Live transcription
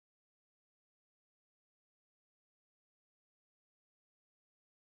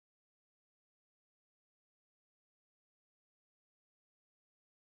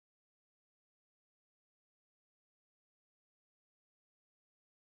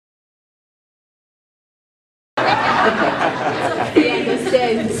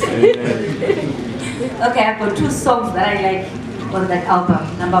Okay, I've got 2 songs that I like on that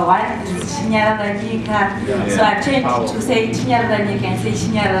album. Number 1 is Chinyarara Nika. So I changed to say Chinyarara Nika and say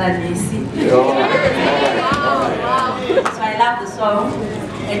Chinyarara Nessy. So I love the song,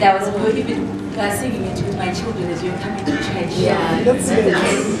 and I was even singing it with my children as you're coming to church. Yeah, that's it.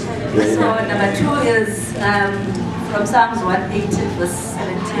 So number 2 is from Psalms 118 verse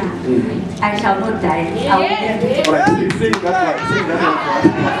 17. I shall not die. I will live. All right, sing that one. Sing that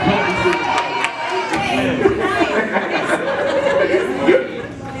one.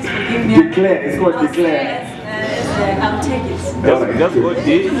 Declare. It's called declare. I'll take it. Just go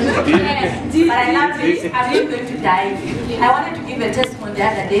deep. But I love it. I'm not going to die. I wanted to give a testimony the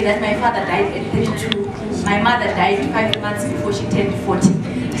other day that my father died at 32. My mother died 5 months before she turned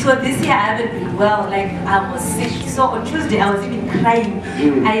 40. So this year I haven't been well, like I was sick. So on Tuesday I was even crying.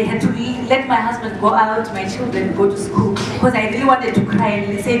 I had to let my husband go out, my children go to school, because I really wanted to cry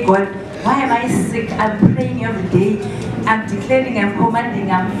and say, God, why am I sick? I'm praying every day. I'm declaring, I'm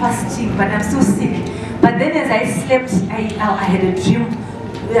commanding, I'm fasting, but I'm so sick. But then as I slept, I had a dream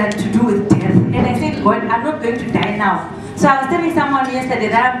to do with death. And I said, God, I'm not going to die now. So I was telling someone yesterday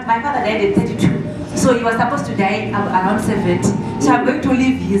that my father died at 32. So he was supposed to die around 70. So I'm going to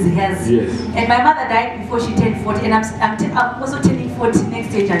leave his hairs. Yes. And my mother died before she turned 40. And I'm also turning 40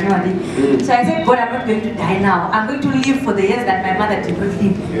 next year, January. So I said, God, I'm not going to die now. I'm going to live for the years that my mother did not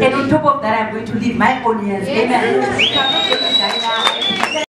live. And on top of that, I'm going to live my own years. Amen. So I'm not going to